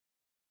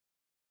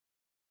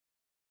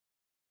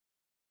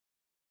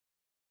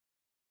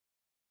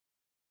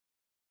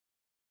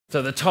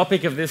So the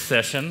topic of this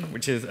session,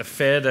 which is a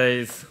fair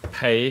day's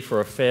pay for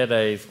a fair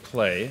day's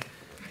play,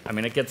 I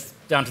mean, it gets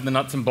down to the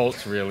nuts and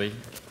bolts, really,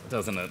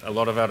 doesn't it? A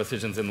lot of our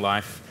decisions in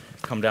life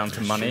come down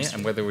to money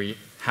and whether we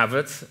have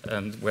it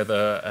and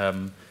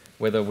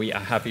whether we are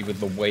happy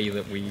with the way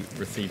that we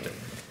received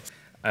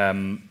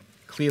it.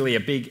 Clearly, a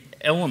big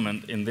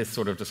element in this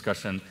sort of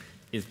discussion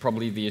is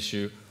probably the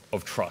issue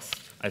of trust.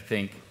 I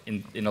think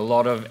in a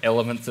lot of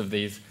elements of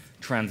these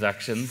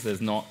transactions,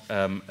 there's not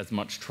as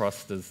much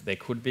trust as there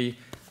could be.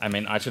 I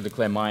mean, I should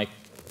declare my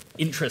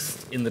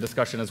interest in the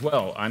discussion as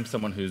well. I'm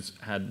someone who's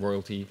had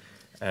royalty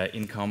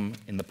income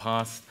in the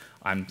past.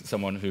 I'm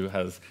someone who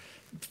has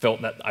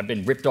felt that I've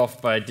been ripped off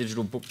by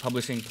digital book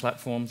publishing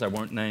platforms. I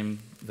won't name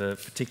the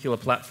particular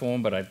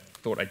platform, but I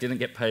thought I didn't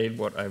get paid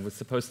what I was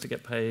supposed to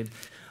get paid.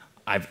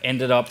 I've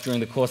ended up,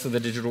 during the course of the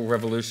digital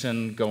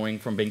revolution, going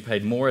from being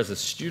paid more as a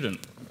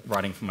student,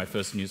 writing for my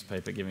first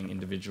newspaper, giving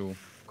individual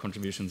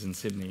contributions in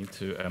Sydney,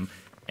 to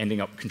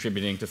ending up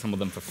contributing to some of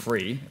them for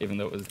free, even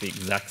though it was the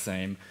exact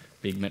same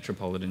big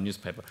metropolitan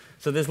newspaper.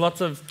 So there's lots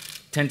of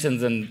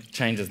tensions and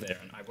changes there,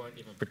 and I won't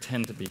even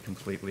pretend to be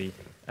completely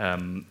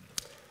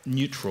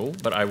neutral,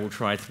 but I will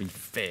try to be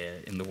fair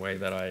in the way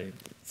that I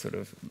sort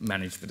of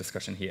manage the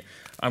discussion here.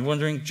 I'm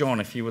wondering, John,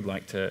 if you would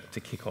like to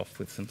kick off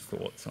with some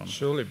thoughts on...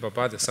 Surely, but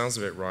by the sounds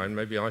of it, Ryan,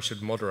 maybe I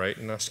should moderate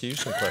and ask you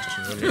some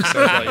questions. I mean,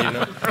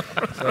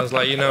 it sounds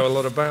like you know a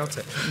lot about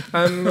it.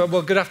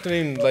 Well, good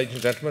afternoon, ladies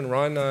and gentlemen.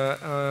 Ryan,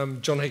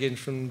 I'm John Higgins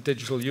from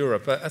Digital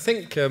Europe. I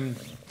think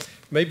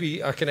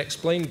maybe I can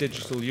explain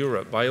Digital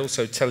Europe by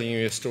also telling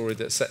you a story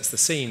that sets the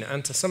scene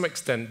and to some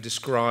extent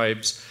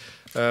describes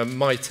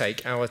my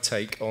take, our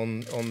take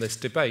on this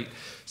debate.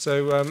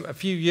 So a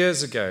few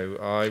years ago,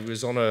 I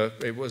was on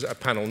it was a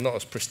panel not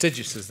as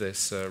prestigious as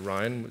this,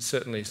 Ryan,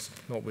 certainly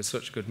not with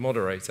such a good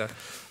moderator.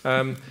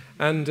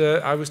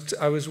 I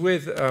was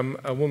with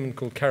a woman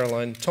called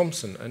Caroline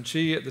Thompson, and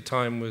she at the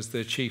time was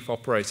the Chief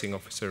Operating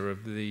Officer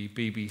of the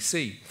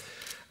BBC.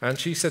 And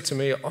she said to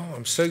me, "Oh,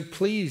 I'm so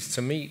pleased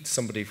to meet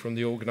somebody from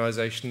the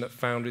organisation that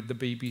founded the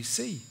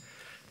BBC."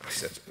 I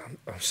said,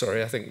 I'm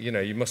sorry, I think,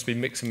 you must be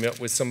mixing me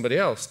up with somebody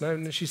else. No,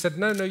 and she said,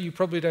 no, you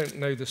probably don't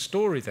know the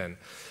story then.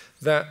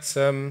 That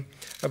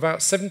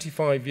about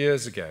 75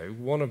 years ago,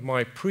 one of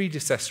my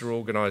predecessor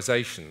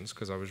organisations,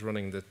 because I was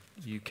running the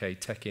UK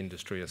Tech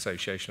Industry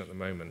Association at the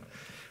moment,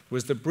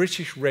 was the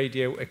British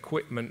Radio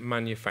Equipment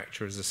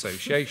Manufacturers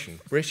Association,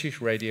 British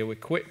Radio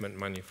Equipment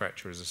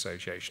Manufacturers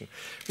Association,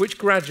 which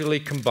gradually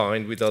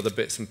combined with other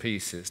bits and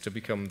pieces to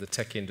become the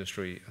Tech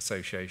Industry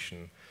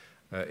Association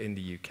in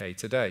the UK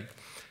today.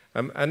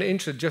 And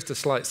into just a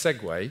slight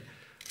segue,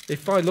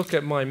 if I look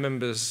at my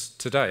members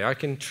today, I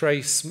can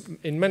trace,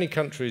 in many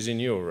countries in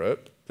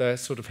Europe, their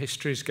sort of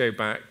histories go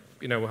back,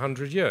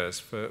 100 years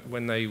for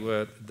when they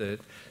were the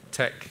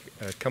tech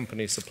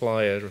company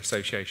supplier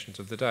associations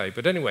of the day.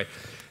 But anyway,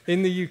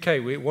 in the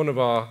UK, one of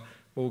our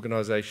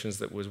organisations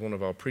that was one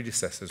of our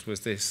predecessors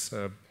was this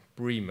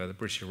BREMA, the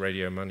British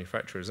Radio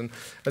Manufacturers. And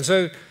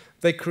so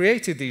they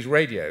created these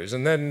radios,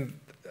 and then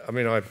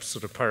I'm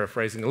sort of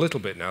paraphrasing a little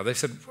bit now. They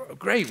said,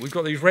 great, we've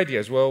got these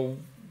radios. Well,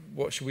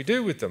 what should we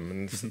do with them?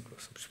 And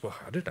well,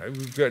 I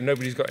don't know.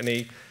 Nobody's got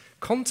any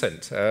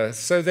content.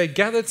 So they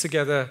gathered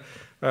together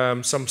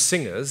some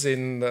singers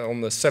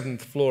on the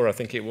 7th floor, I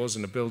think it was,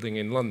 in a building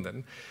in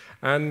London,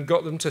 and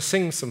got them to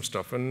sing some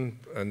stuff.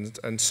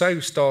 And so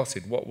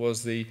started what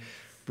was the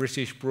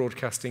British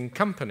Broadcasting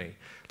Company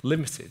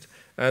Limited.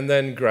 And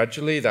then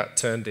gradually that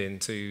turned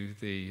into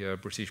the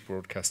British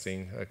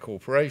Broadcasting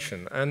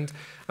Corporation. And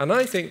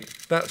I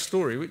think that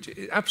story, which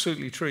is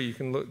absolutely true, you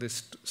can look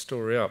this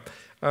story up,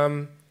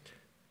 I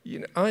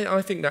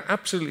think that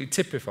absolutely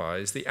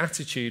typifies the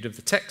attitude of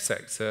the tech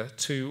sector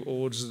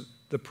towards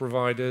the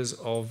providers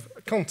of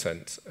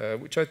content,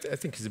 which I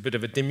think is a bit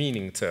of a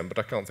demeaning term, but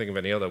I can't think of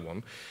any other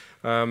one.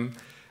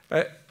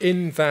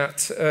 In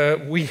that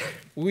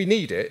we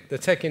need it, the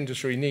tech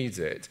industry needs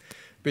it,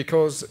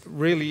 because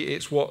really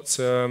it's what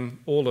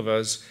all of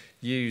us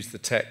use the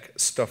tech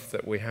stuff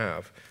that we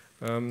have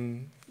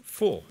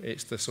for.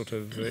 It's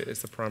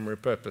the primary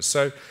purpose.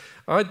 So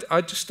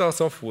I'd just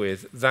start off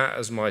with that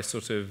as my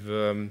sort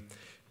of,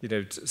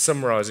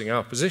 summarising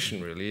our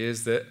position really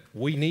is that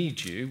we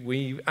need you.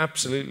 We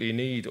absolutely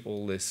need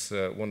all this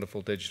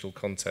wonderful digital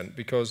content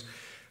because,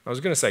 I was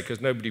going to say,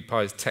 because nobody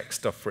buys tech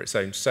stuff for its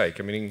own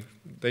sake. I mean,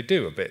 they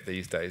do a bit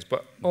these days,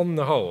 but on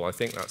the whole, I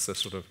think that's the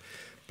sort of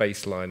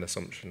baseline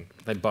assumption.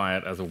 They buy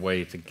it as a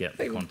way to get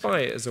the content. They buy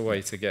it as a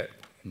way to get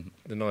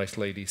the nice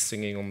ladies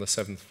singing on the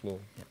 7th floor.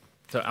 Yeah.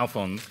 So,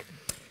 Alphonse,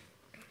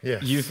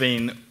 yes. You've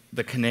been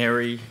the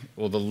canary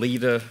or the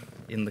leader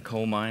in the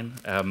coal mine.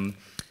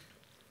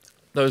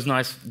 Those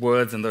nice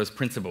words and those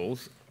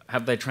principles,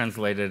 have they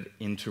translated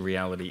into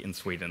reality in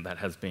Sweden? That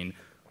has been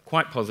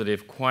quite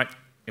positive, quite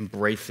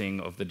embracing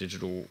of the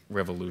digital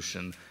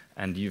revolution,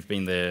 and you've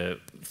been there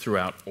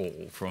throughout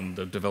all, from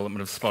the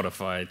development of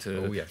Spotify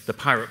to the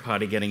Pirate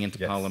Party getting into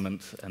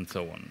Parliament and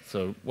so on.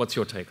 So what's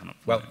your take on it?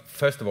 Well,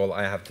 first of all,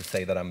 I have to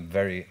say that I'm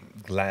very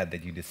glad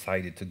that you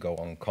decided to go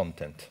on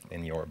content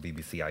in your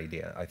BBC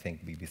idea. I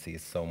think BBC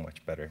is so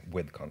much better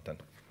with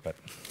content. But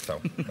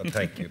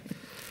thank you.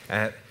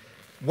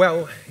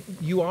 Well,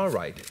 you are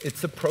right.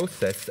 It's a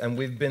process, and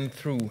we've been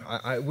through,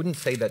 I wouldn't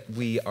say that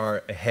we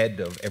are ahead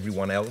of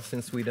everyone else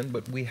in Sweden,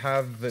 but we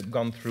have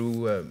gone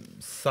through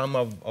some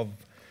of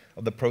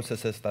the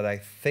processes that I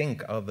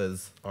think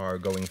others are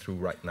going through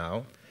right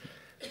now.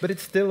 But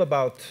it's still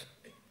about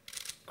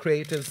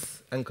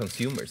creators and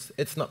consumers.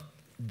 It's not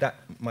that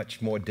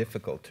much more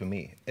difficult to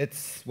me.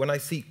 It's when I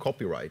see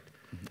copyright,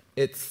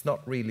 it's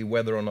not really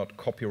whether or not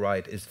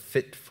copyright is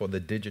fit for the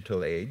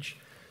digital age.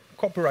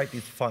 Copyright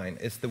is fine,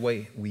 it's the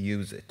way we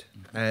use it.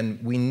 And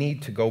we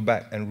need to go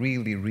back and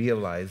really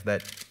realize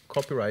that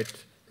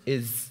copyright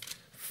is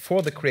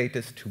for the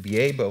creators to be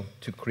able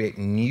to create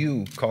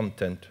new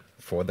content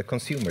for the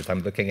consumers. I'm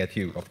looking at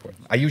you, of course.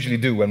 I usually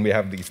do when we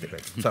have these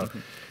debates.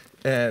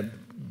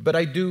 But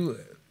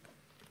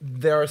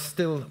there are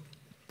still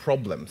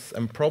problems.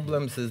 And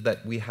problems is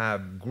that we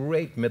have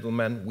great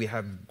middlemen, we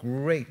have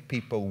great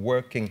people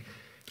working,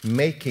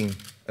 making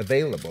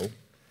available,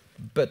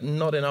 but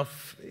not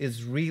enough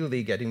is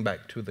really getting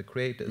back to the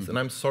creators. And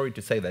I'm sorry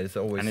to say that. It's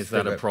always. And is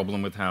that a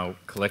problem with how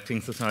collecting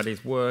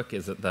societies work?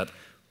 Is it that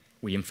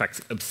we, in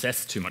fact,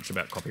 obsess too much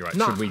about copyright?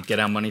 No. Should we get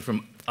our money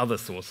from other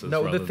sources?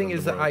 No, the thing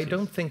is that I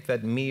don't think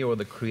that me or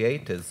the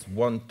creators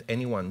want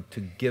anyone to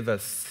give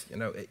us,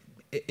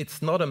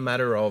 it's not a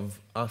matter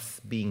of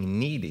us being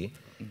needy.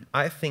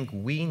 I think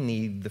we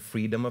need the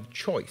freedom of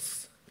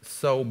choice.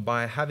 So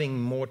by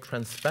having more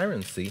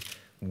transparency,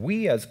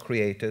 we as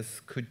creators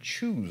could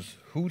choose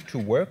who to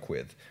work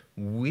with,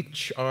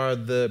 which are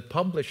the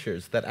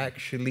publishers that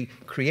actually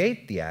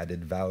create the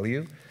added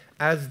value,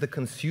 as the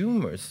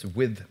consumers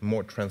with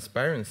more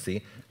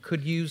transparency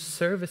could use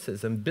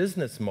services and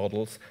business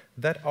models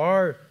that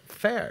are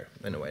fair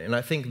in a way. And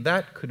I think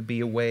that could be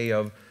a way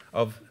of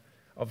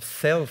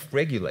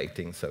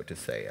self-regulating, so to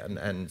say.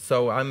 And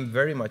so I'm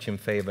very much in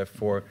favor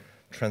for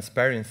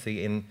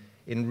transparency in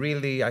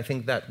really, I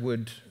think that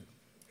would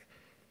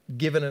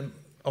give an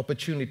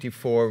opportunity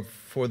for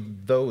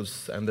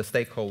those and the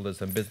stakeholders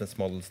and business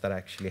models that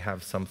actually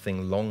have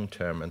something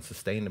long-term and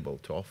sustainable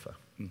to offer.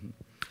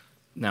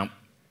 Now,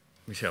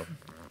 Michel,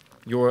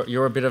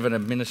 you're a bit of an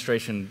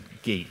administration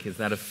geek. Is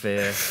that a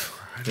fair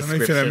I don't know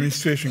if you're an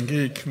administration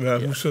geek, but I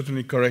will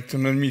certainly correct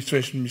an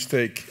administration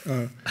mistake.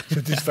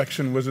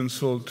 Satisfaction wasn't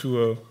sold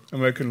to an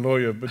American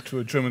lawyer, but to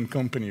a German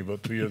company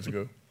about 2 years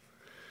ago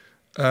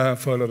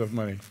for a lot of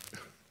money.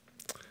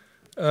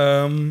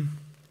 There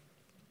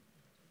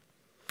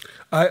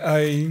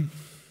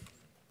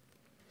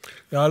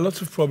are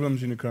lots of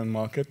problems in the current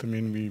market. I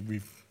mean,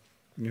 we've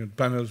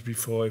panels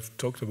before, I've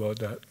talked about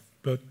that,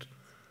 but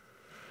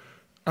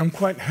I'm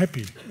quite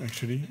happy,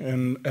 actually,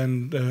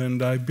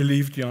 and I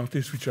believe the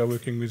artists which are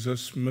working with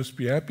us must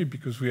be happy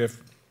because we have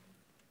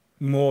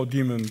more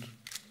demand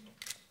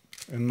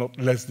and not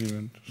less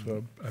demand.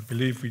 So I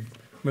believe we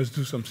must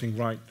do something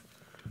right.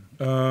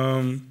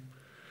 There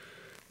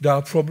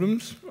are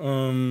problems.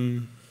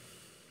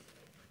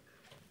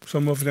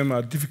 Some of them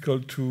are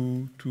difficult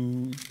to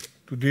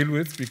deal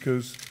with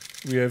because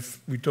we're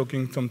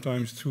talking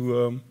sometimes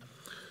to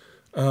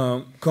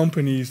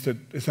companies that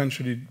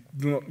essentially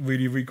do not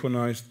really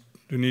recognize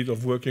the need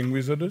of working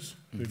with others.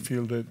 They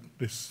feel that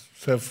this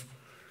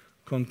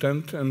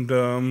self-content and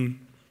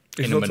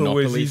it's not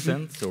always easy. In a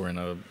monopoly sense or in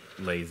a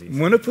lazy sense?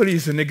 Monopoly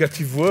is a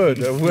negative word,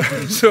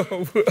 so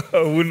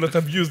I would not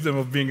abuse them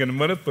of being in a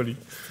monopoly.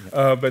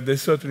 But they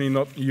certainly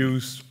not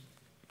use.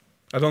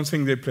 I don't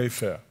think they play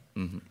fair.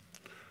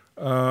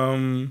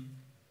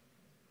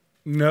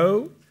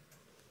 No.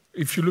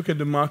 If you look at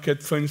the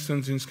market, for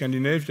instance, in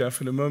Scandinavia,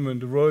 for the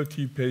moment, the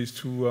royalty pays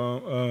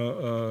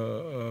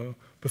to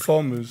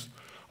performers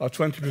are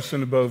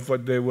 20% above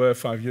what they were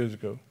 5 years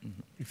ago.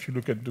 If you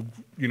look at the,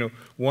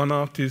 one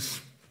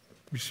artist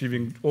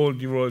receiving all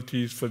the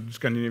royalties for the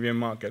Scandinavian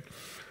market,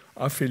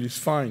 I feel it's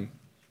fine.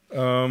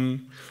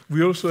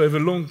 We also have a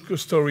long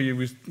story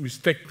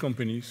with tech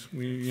companies.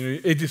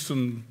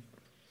 Edison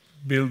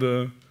built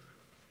I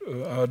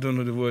don't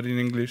know the word in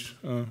English,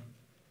 the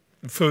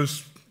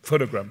first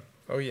photogram.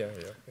 Oh yeah.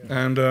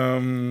 And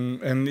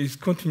it's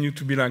continued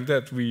to be like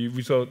that.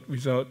 Without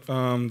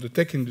the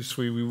tech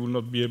industry, we will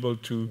not be able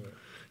to.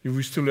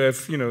 We still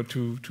have,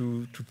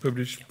 to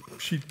publish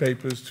sheet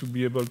papers to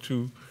be able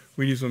to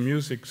release our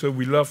music. So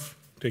we love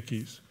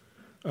techies.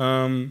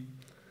 I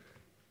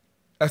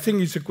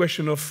think it's a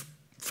question of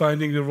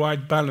finding the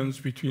right balance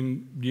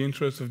between the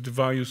interests of the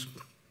various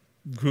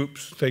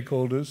groups,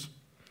 stakeholders,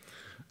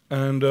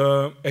 and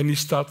it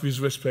starts with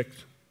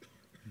respect.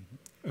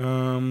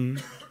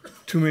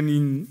 Too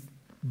many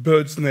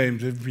birds'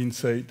 names have been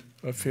said,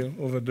 I feel,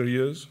 over the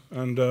years,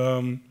 and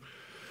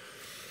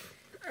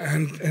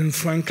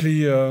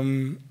frankly,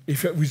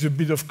 if with a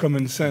bit of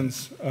common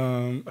sense,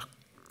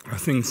 I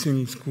think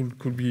things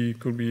could be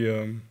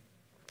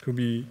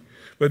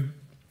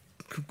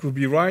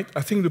right.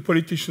 I think the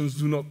politicians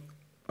do not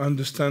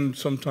understand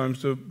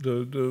sometimes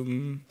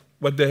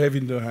what they have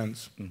in their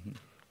hands.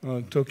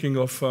 Talking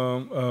of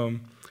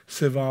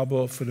safe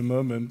harbor for the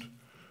moment,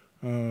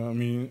 I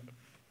mean,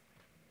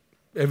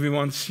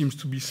 everyone seems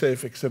to be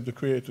safe except the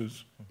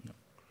creators.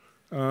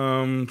 So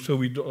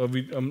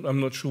I'm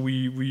not sure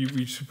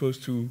we're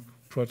supposed to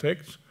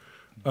protect.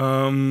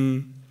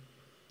 And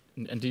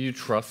do you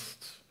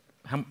trust?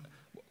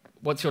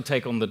 What's your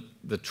take on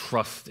the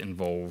trust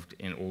involved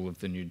in all of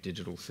the new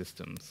digital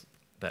systems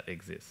that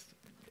exist?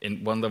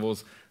 In one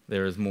levels,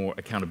 there is more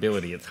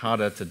accountability. It's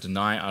harder to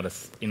deny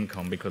artists'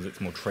 income because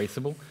it's more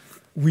traceable.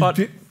 But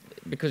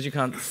because you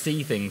can't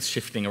see things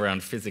shifting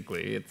around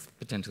physically, it's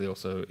potentially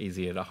also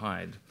easier to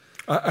hide.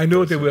 I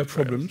know there were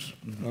problems.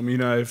 I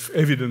mean, I have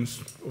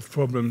evidence of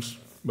problems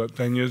about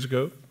 10 years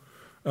ago.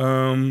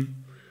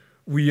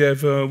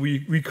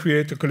 We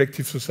create a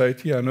collective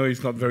society. I know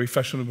it's not very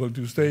fashionable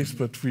these days,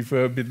 but we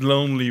were a bit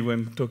lonely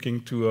when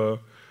talking to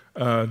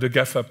the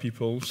GAFA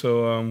people.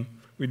 So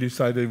we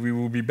decided we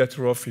would be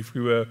better off if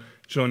we were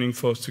joining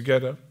forces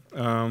together.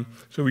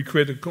 So we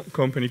created a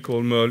company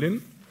called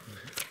Merlin,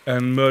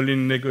 and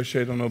Merlin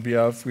negotiated on our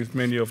behalf with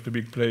many of the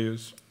big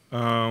players,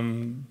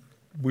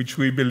 which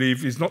we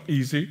believe is not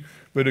easy,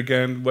 but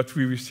again, what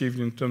we received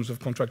in terms of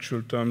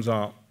contractual terms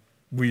are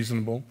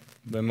reasonable.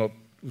 They're not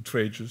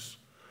outrageous.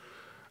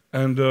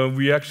 And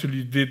we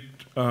actually did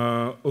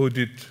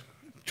audit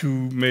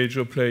 2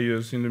 major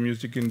players in the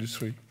music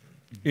industry,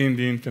 in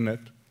the internet,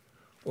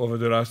 over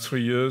the last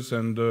 3 years,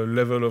 and the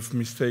level of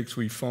mistakes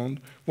we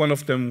found. One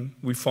of them,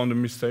 we found a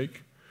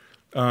mistake,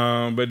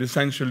 but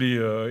essentially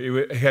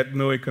it had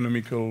no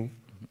economical...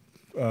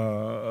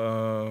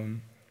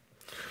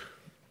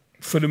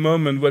 for the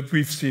moment, what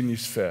we've seen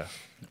is fair.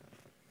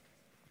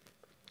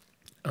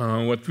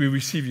 What we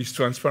receive is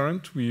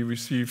transparent. We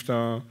received,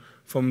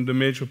 from the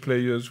major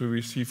players, we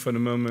receive for the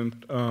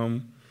moment,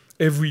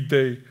 every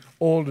day,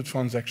 all the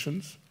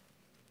transactions.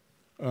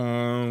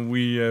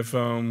 We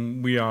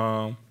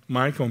are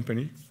my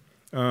company.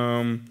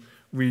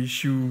 We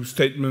issue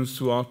statements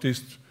to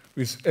artists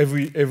with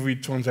every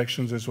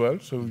transactions as well.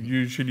 So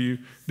usually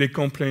they're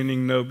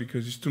complaining now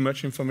because it's too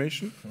much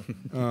information.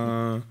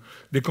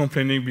 They're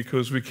complaining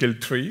because we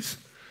killed trees,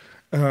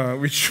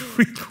 which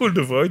we could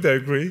avoid, I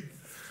agree.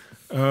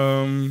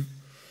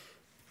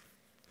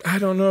 I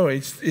don't know.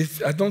 I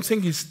don't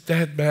think it's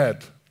that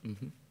bad.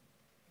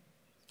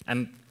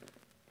 And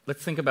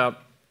let's think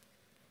about,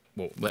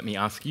 well, let me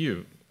ask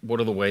you, what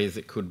are the ways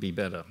it could be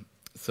better?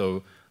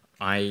 So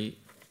I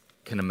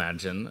can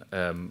imagine,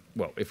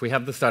 well, if we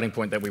have the starting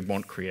point that we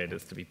want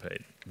creators to be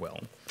paid well,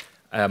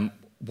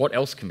 what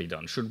else can be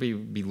done? Should we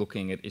be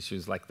looking at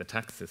issues like the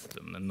tax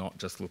system and not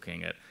just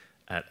looking at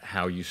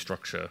how you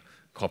structure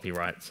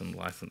copyrights and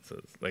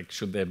licenses? Like,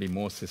 should there be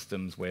more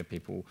systems where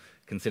people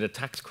consider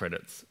tax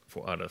credits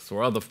for artists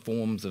or other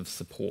forms of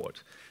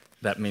support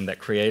that mean that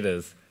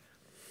creators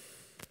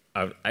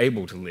are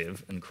able to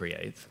live and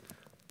create,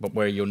 but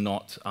where you're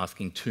not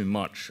asking too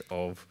much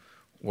of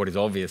what is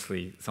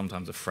obviously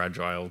sometimes a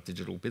fragile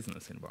digital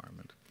business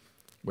environment?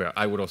 Where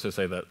I would also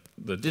say that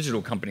the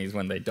digital companies,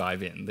 when they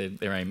dive in,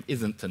 their aim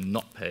isn't to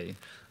not pay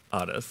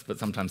artists, but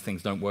sometimes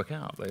things don't work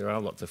out. There are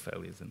lots of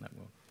failures in that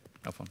world.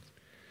 Alphonse?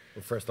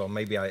 Well, first of all,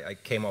 maybe I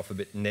came off a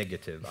bit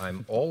negative.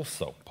 I'm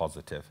also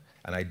positive,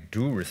 and I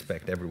do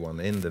respect everyone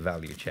in the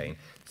value chain.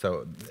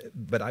 So,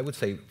 but I would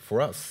say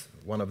for us,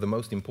 one of the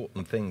most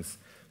important things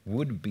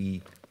would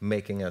be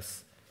making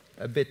us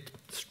a bit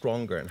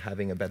stronger and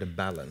having a better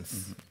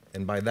balance.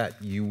 And by that,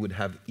 you would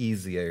have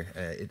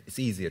it's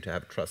easier to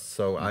have trust.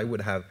 So I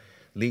would have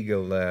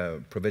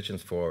legal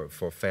provisions for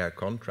fair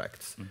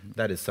contracts.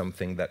 That is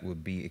something that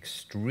would be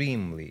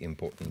extremely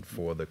important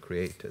for the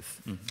creators.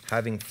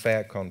 Having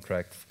fair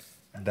contracts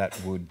that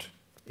would,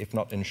 if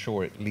not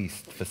ensure, at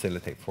least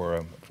facilitate for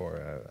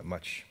a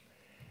much,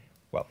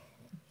 well,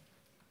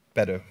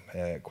 better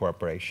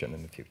cooperation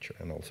in the future,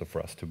 and also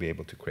for us to be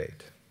able to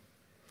create.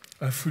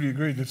 I fully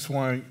agree. That's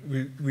why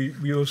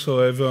we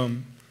also have,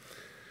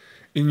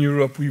 in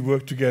Europe, we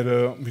work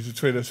together with a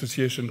trade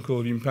association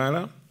called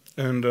Impala,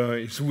 and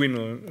it's a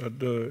winner at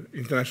the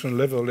international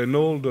level, and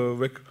all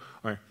the,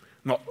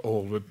 not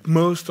all, but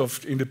most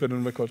of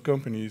independent record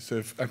companies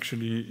have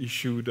actually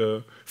issued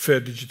a Fair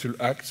Digital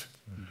Act,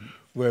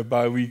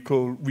 whereby we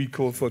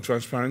call for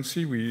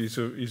transparency.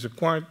 It's a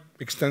quite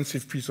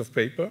extensive piece of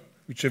paper,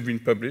 which have been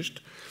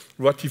published,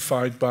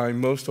 ratified by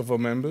most of our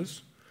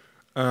members,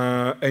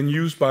 and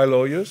used by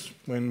lawyers.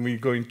 When we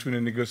go into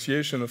the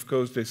negotiation, of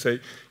course, they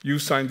say, you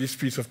sign this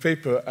piece of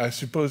paper, I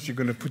suppose you're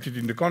going to put it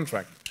in the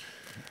contract.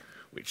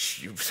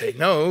 Which you say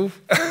no,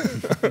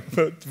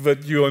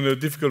 but you're in a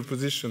difficult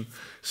position.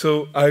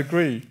 So I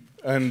agree.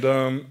 And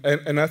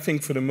I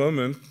think for the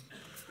moment,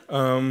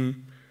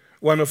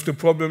 one of the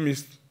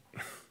problems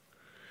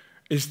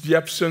is the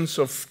absence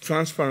of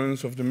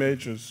transparency of the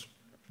majors.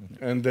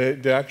 And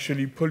they're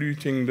actually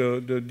polluting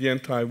the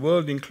entire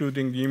world,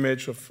 including the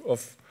image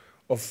of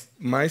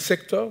my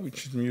sector,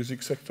 which is the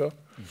music sector,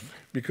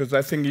 because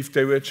I think if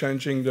they were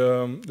changing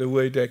the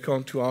way they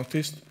account to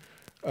artists,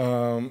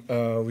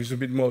 with a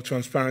bit more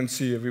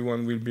transparency,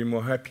 everyone will be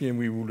more happy and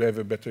we will have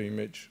a better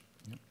image.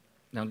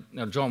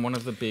 Now, John, one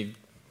of the big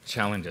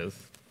challenges,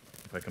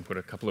 if I can put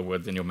a couple of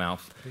words in your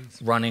mouth,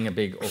 running a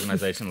big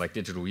organization like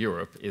Digital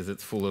Europe is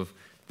it's full of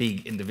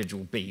big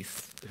individual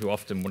beasts who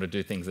often want to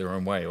do things their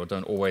own way or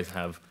don't always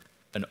have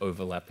an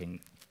overlapping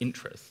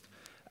interest.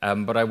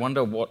 But I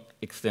wonder what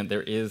extent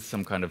there is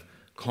some kind of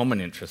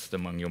common interest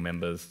among your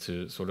members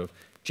to sort of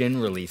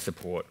generally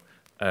support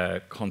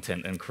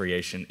content and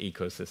creation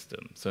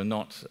ecosystem. So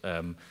not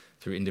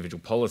through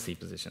individual policy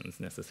positions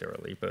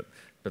necessarily,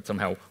 but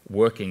somehow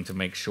working to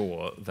make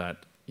sure that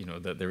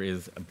that there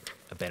is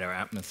a better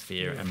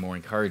atmosphere and more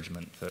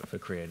encouragement for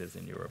creators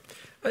in Europe.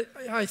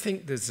 I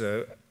think there's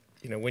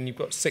when you've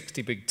got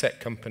 60 big tech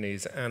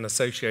companies and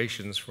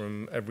associations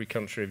from every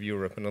country of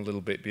Europe and a little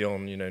bit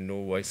beyond,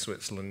 Norway,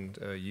 Switzerland,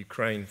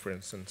 Ukraine, for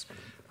instance.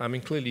 I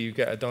mean, clearly you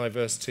get a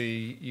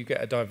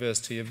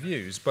diversity of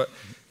views. But,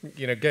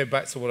 go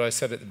back to what I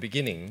said at the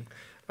beginning,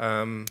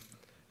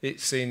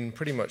 it's in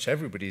pretty much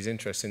everybody's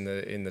interest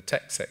in the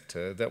tech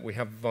sector that we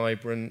have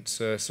vibrant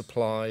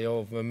supply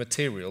of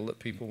material that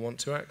people want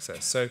to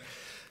access. So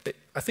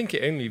I think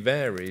it only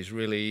varies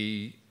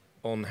really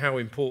on how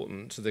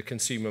important the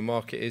consumer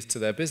market is to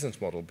their business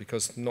model,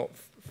 because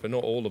for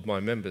not all of my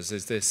members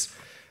is this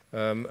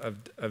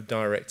of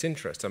direct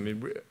interest. I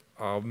mean,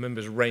 our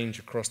members range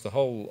across the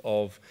whole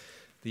of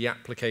the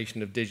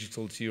application of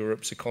digital to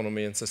Europe's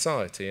economy and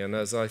society. And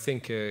as I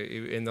think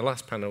in the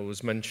last panel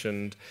was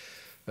mentioned,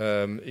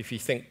 if you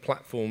think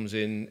platforms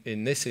in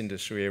this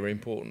industry are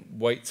important,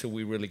 wait till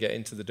we really get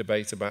into the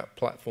debate about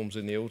platforms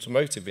in the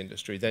automotive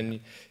industry. Then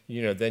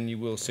you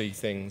will see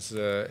things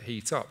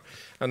heat up.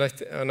 And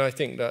I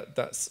think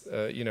that's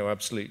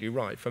absolutely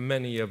right. For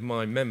many of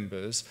my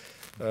members,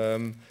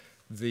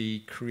 the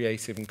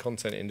creative and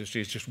content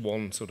industry is just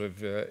one sort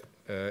of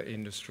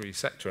industry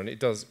sector, and it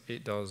does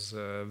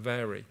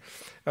vary.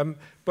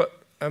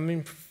 But I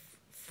mean,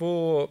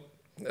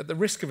 at the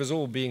risk of us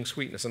all being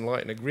sweetness and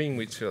light and agreeing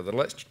with each other,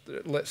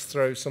 let's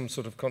throw some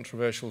sort of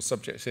controversial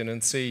subjects in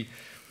and see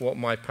what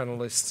my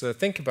panelists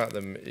think about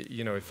them,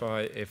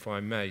 if I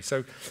may.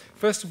 So,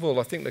 first of all,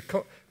 I think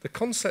the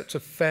concept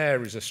of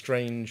fair is a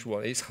strange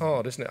one. It's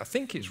hard, isn't it? I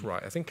think it's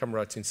right. I think I'm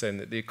right in saying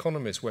that the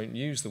economists won't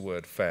use the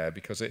word fair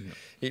because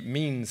it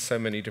means so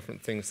many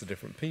different things to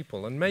different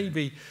people. And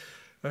maybe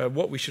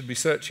what we should be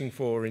searching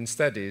for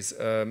instead is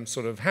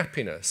sort of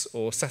happiness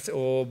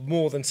or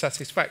more than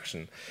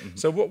satisfaction. Mm-hmm.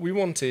 So what we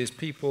want is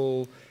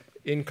people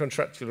in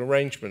contractual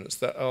arrangements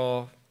that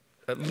are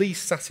at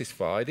least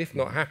satisfied, if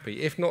not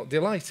happy, if not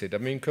delighted. I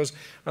mean, because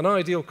an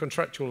ideal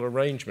contractual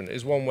arrangement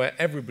is one where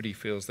everybody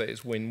feels that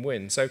it's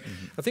win-win. So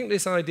I think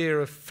this idea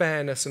of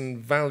fairness and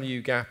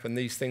value gap and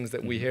these things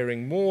that we're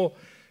hearing more,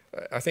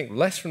 I think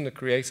less from the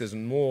creators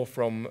and more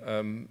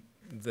from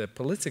the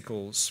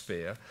political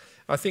sphere,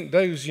 I think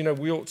those,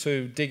 we ought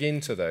to dig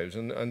into those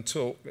and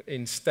talk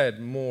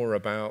instead more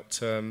about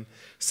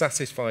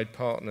satisfied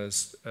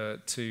partners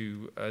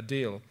to a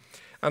deal.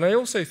 And I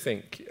also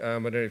think, I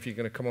don't know if you're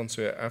going to come on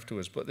to it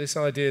afterwards, but this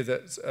idea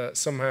that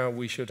somehow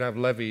we should have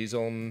levies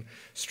on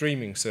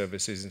streaming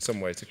services in some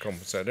way to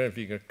compensate. I don't know if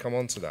you're going to come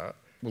on to that.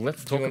 Well,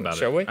 let's talk about it.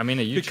 Shall we? I mean,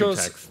 a YouTube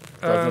tax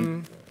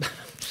doesn't...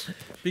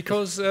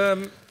 because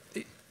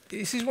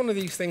this is one of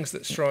these things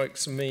that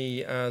strikes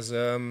me as...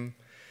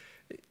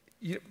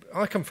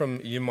 I come from,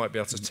 you might be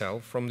able to tell,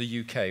 from the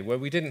UK, where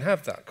we didn't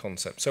have that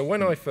concept. So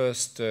when I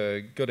first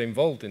got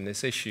involved in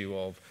this issue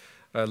of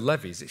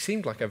levies, it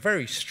seemed like a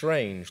very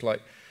strange,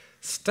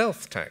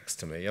 stealth tax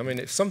to me. I mean,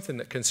 it's something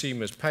that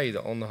consumers pay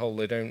that on the whole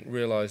they don't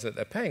realise that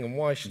they're paying, and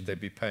why should they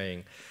be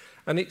paying?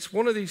 And it's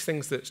one of these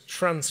things that's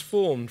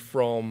transformed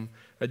from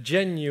a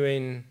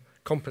genuine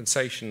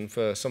compensation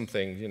for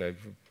something,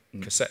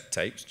 cassette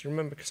tapes. Do you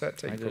remember cassette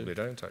tapes? You probably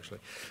don't, actually.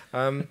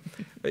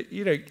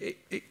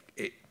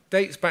 It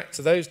dates back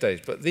to those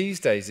days, but these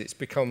days it's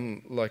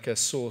become like a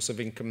source of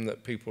income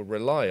that people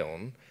rely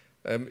on,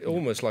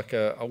 almost like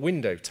a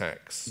window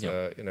tax,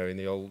 in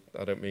the old,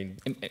 I don't mean...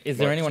 Is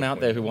there anyone out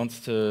there who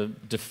wants to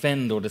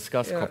defend or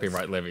discuss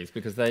copyright levies?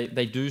 Because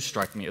they do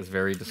strike me as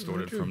very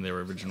distorted from their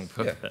original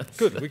purpose.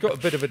 Yeah. Good, we got a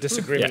bit of a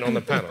disagreement on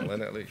the panel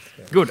then at least.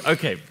 Yeah. Good,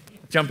 okay,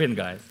 jump in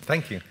guys.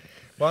 Thank you.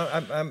 Well,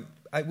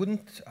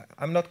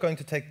 I'm not going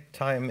to take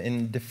time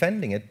in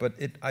defending it, but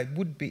I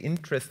would be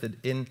interested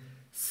in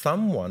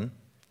someone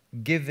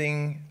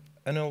giving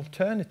an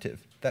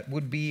alternative that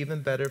would be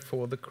even better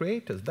for the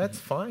creators. That's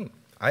fine.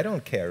 I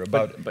don't care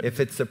about if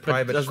it's a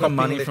private... Does the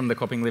money from the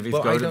copying levies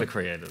go to the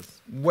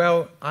creators?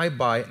 Well, I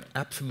buy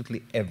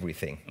absolutely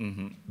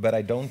everything, but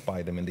I don't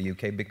buy them in the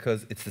UK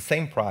because it's the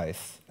same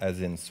price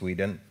as in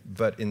Sweden.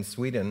 But in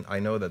Sweden, I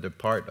know that a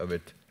part of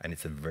it, and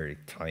it's a very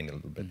tiny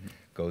little bit,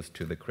 goes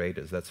to the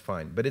creators. That's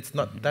fine. But it's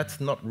not.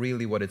 That's not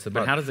really what it's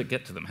about. But how does it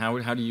get to them?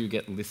 How do you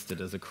get listed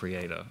as a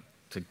creator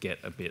to get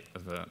a bit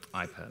of an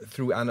iPad?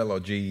 Through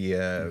analogy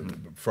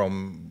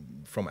from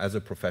as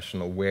a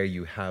professional, where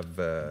you have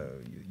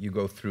you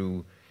go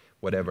through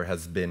whatever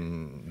has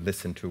been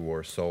listened to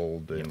or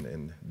sold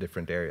in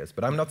different areas.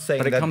 But I'm not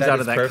saying but that it comes out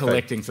of that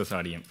collecting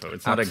society info.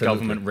 It's not a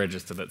government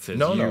register that says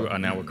you are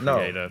now a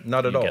creator. No,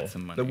 not at all. Get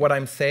some money. But what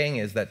I'm saying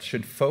is that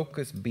should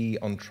focus be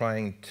on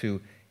trying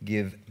to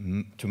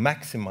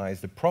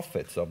maximize the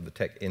profits of the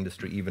tech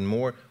industry even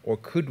more, or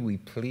could we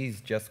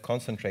please just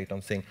concentrate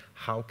on saying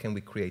how can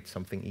we create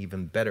something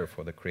even better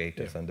for the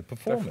creators and the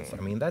performance? Definitely.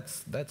 I mean,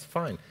 that's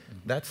fine.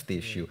 That's the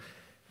issue.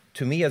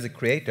 To me, as a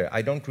creator,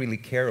 I don't really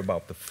care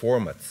about the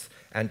formats.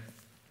 And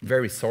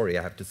very sorry,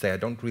 I have to say, I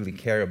don't really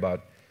care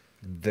about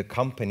the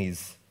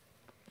companies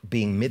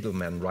being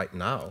middlemen right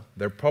now.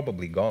 They're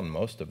probably gone,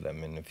 most of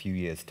them, in a few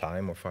years'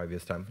 time or 5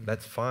 years' time.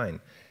 That's fine.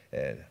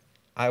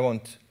 I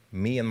want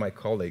me and my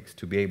colleagues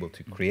to be able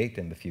to create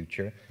in the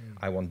future.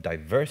 I want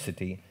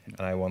diversity,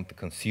 and I want the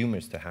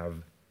consumers to have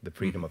the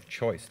freedom of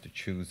choice to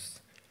choose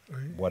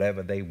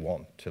whatever they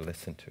want to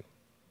listen to.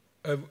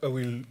 I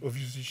will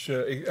obviously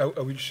share,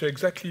 I will share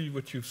exactly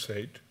what you've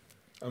said.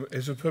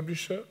 As a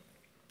publisher,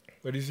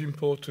 what is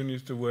important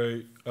is the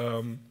way,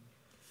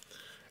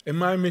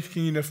 am I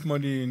making enough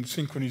money in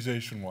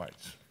synchronization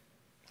rights?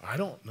 I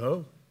don't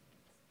know.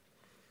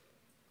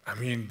 I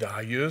mean, there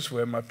are years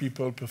where my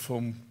people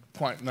perform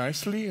quite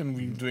nicely and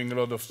we're doing a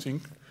lot of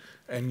sync,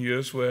 and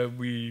years where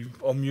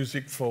our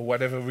music, for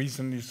whatever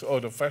reason, is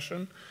out of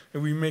fashion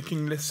and we're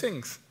making less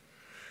things.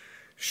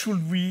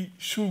 Should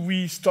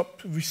we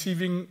stop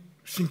receiving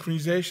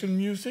synchronization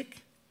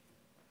music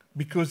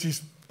because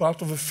it's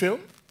part of a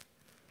film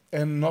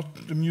and not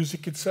the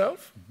music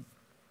itself?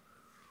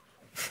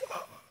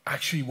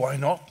 Actually, why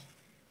not?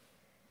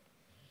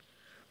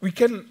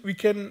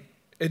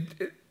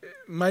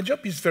 My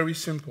job is very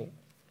simple.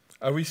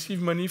 I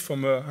receive money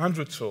from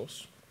 100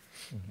 sources,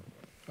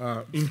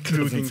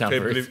 including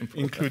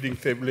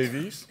table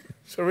levies.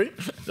 Sorry?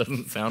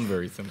 Doesn't sound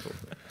very simple.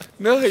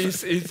 No,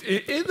 it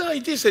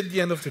is at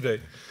the end of the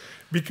day.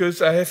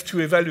 Because I have to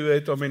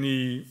evaluate how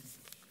many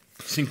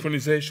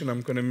synchronization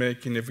I'm going to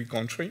make in every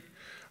country.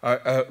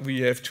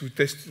 We have to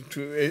test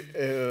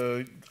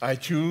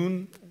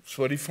iTunes,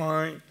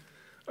 Spotify,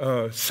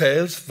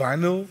 sales,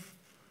 vinyl,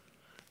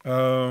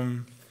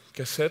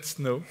 cassettes,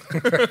 no.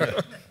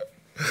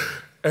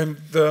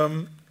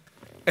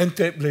 and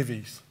tape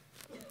levies.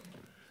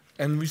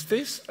 And with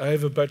this, I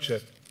have a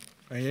budget.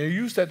 And I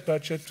use that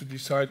budget to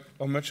decide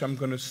how much I'm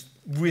going to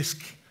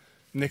risk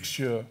next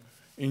year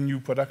in new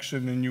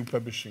production and new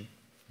publishing.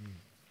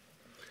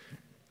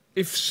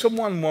 If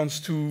someone wants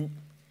to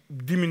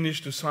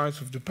diminish the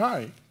size of the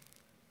pie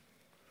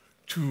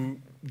to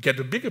get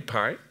a bigger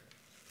pie,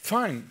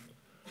 fine.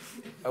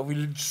 I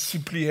will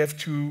simply have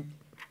to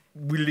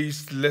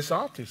release less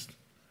artists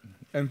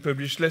and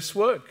publish less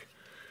work.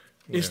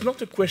 Yeah. It's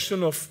not a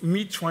question of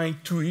me trying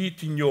to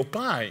eat in your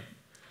pie.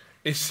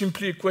 It's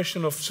simply a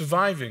question of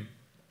surviving.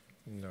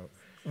 No.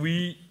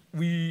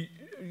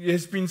 It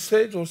has been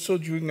said also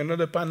during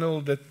another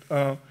panel that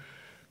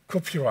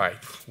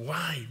copyright,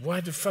 why? Why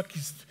the fuck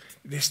is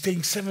they're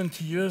staying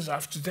 70 years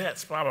after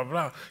that, blah, blah,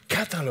 blah.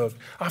 Catalog,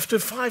 after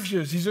 5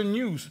 years, is a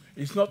news.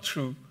 It's not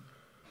true.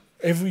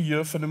 Every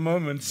year, for the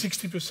moment,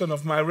 60%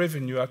 of my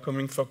revenue are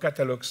coming from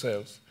catalog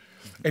sales.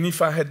 And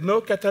if I had no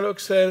catalog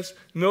sales,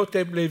 no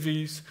tape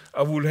levies,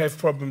 I would have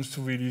problems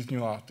to release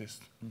new artists.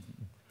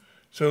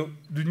 So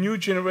the new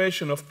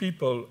generation of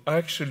people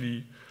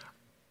actually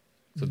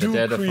do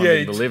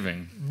create the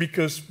living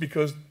because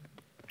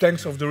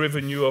thanks of the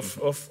revenue of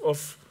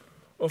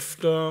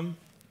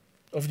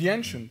the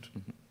ancient.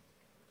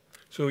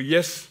 So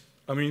yes,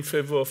 I'm in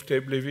favor of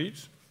tape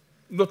levies,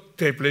 not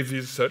tape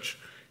levies as such.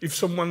 If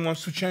someone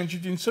wants to change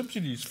it in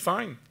subsidies,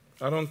 fine,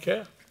 I don't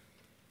care.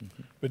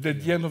 But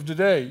at the end of the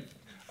day,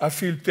 I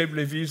feel tape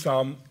levies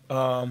are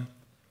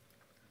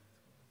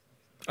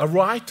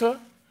righter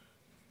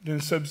than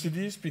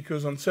subsidies,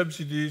 because on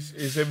subsidies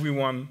is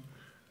everyone,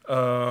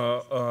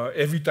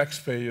 every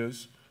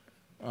taxpayers.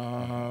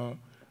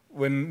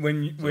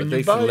 When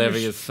you buy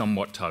levy is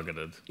somewhat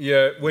targeted.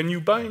 Yeah, when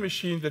you buy a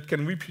machine that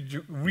can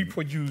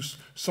reproduce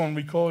sound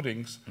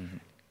recordings,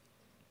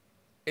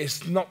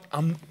 it's not.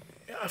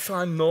 I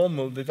find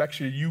normal that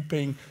actually you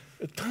paying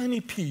a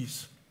tiny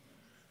piece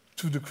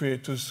to the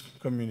creators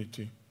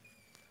community.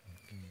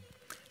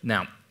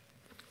 Now,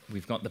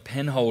 we've got the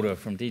pen holder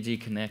from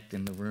DG Connect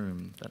in the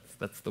room.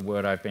 That's the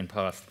word I've been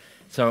passed.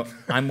 So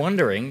I'm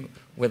wondering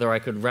whether I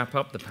could wrap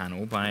up the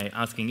panel by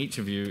asking each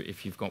of you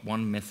if you've got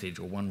one message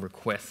or one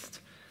request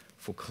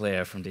for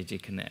Claire from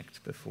DG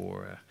Connect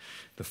before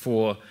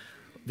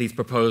these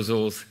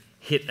proposals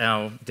hit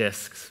our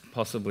desks,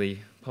 possibly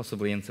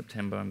in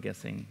September, I'm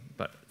guessing,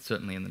 but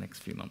certainly in the next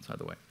few months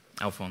either way.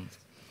 Alphonse.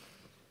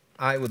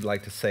 I would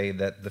like to say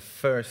that the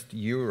first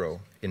euro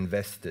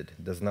invested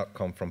does not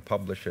come from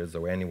publishers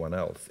or anyone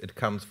else. It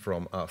comes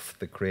from us,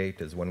 the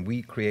creators. When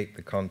we create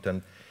the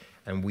content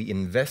and we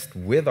invest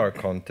with our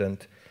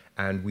content,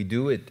 and we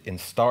do it in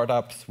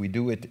startups, we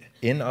do it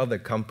in other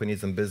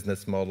companies and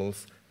business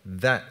models,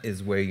 that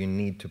is where you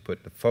need to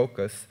put the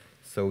focus.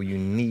 So you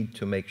need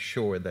to make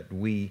sure that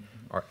we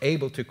are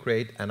able to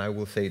create, and I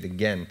will say it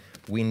again,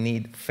 we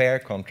need fair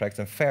contracts,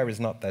 and fair is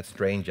not that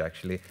strange,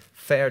 actually.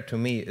 Fair, to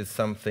me, is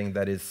something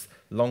that is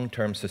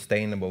long-term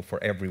sustainable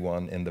for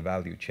everyone in the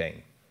value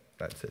chain.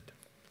 That's it.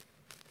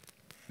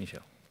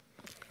 Michel.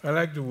 I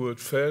like the word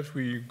fair.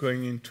 We're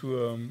going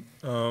into,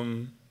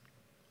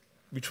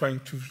 we're trying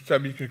to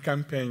establish a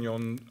campaign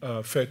on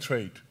fair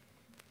trade,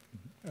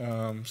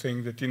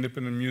 saying that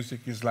independent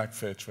music is like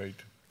fair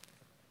trade.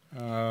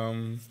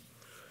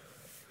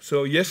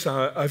 So yes,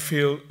 I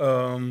feel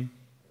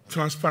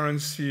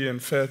transparency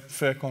and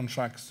fair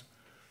contracts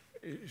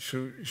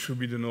should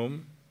be the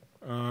norm.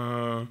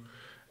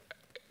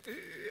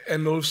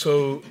 And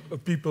also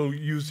people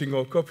using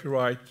our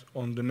copyright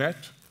on the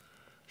net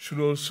should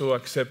also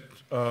accept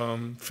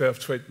fair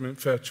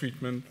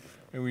treatment,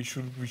 and we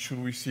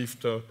should receive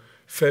the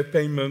fair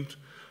payment,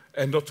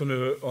 and not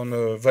on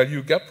a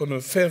value gap, on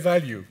a fair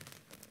value.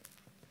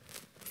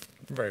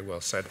 Very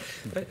well said.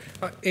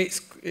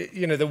 It's,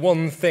 you know, the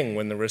one thing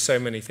when there are so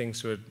many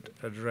things to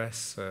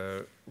address,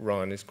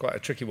 Ryan, is quite a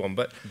tricky one.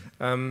 But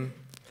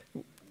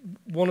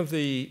one of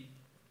the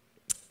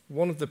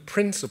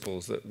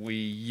principles that we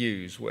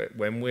use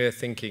when we're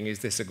thinking, is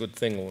this a good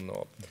thing or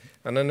not?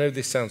 And I know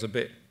this sounds a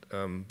bit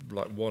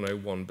like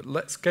 101, but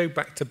let's go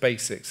back to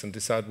basics and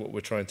decide what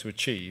we're trying to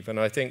achieve. And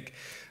I think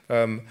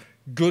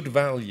good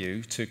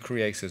value to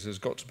creators has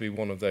got to be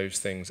one of those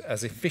things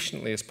as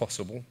efficiently as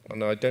possible.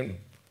 And I don't,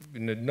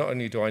 not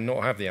only do I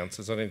not have the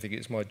answers, I don't think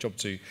it's my job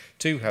to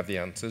have the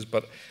answers,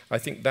 but I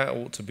think that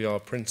ought to be our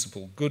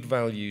principle, good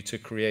value to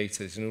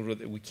creators, in order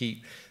that we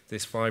keep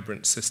this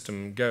vibrant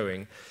system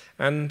going.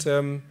 And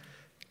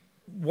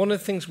one of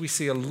the things we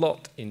see a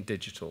lot in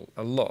digital,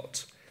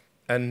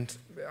 and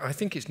I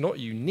think it's not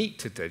unique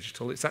to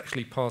digital, it's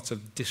actually part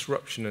of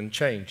disruption and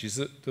change, is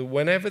that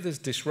whenever there's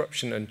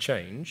disruption and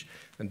change,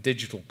 and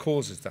digital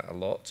causes that a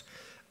lot,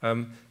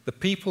 the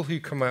people who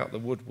come out the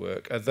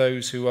woodwork are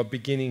those who are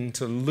beginning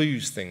to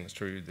lose things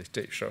through this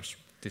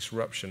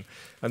disruption,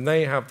 and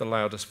they have the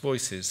loudest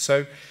voices.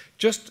 So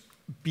just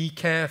be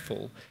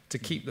careful to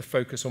keep the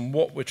focus on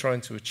what we're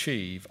trying to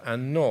achieve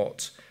and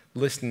not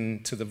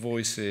listen to the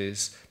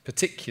voices,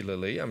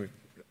 particularly, I mean,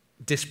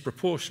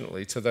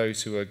 disproportionately to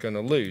those who are going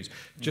to lose.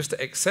 Just to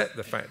accept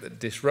the fact that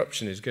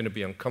disruption is going to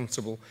be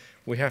uncomfortable,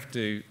 we have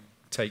to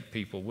take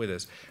people with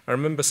us. I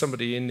remember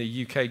somebody in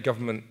the UK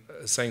government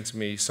saying to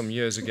me some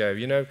years ago,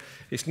 you know,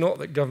 it's not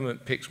that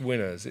government picks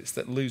winners, it's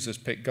that losers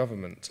pick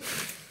government.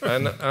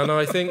 and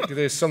I think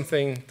there's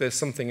something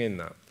in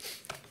that.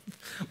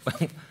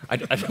 Well, I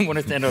don't want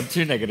to stand on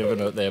too negative a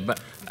note there, but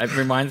it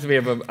reminds me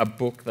of a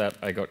book that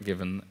I got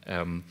given,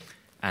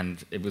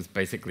 and it was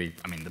basically,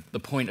 I mean, the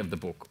point of the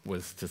book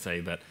was to say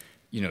that,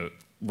 you know,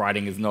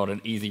 writing is not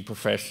an easy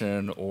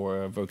profession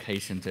or a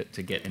vocation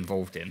to get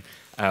involved in.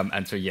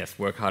 And so, yes,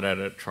 work hard at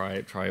it,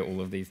 try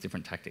all of these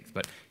different tactics.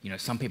 But, you know,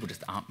 some people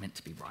just aren't meant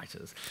to be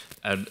writers.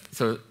 And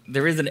so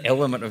there is an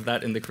element of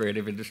that in the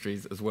creative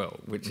industries as well,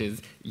 which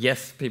is,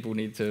 yes, people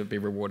need to be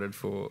rewarded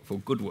for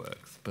good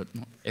works, but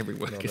not every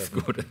work is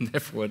good, and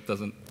therefore it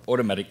doesn't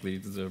automatically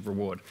deserve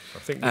reward. I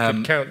think we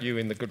could count you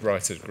in the good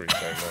writers group,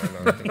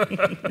 though,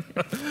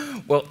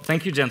 Ryan. Well,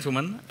 thank you,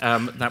 gentlemen.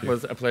 That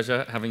was a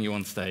pleasure having you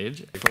on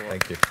stage.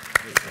 Thank you.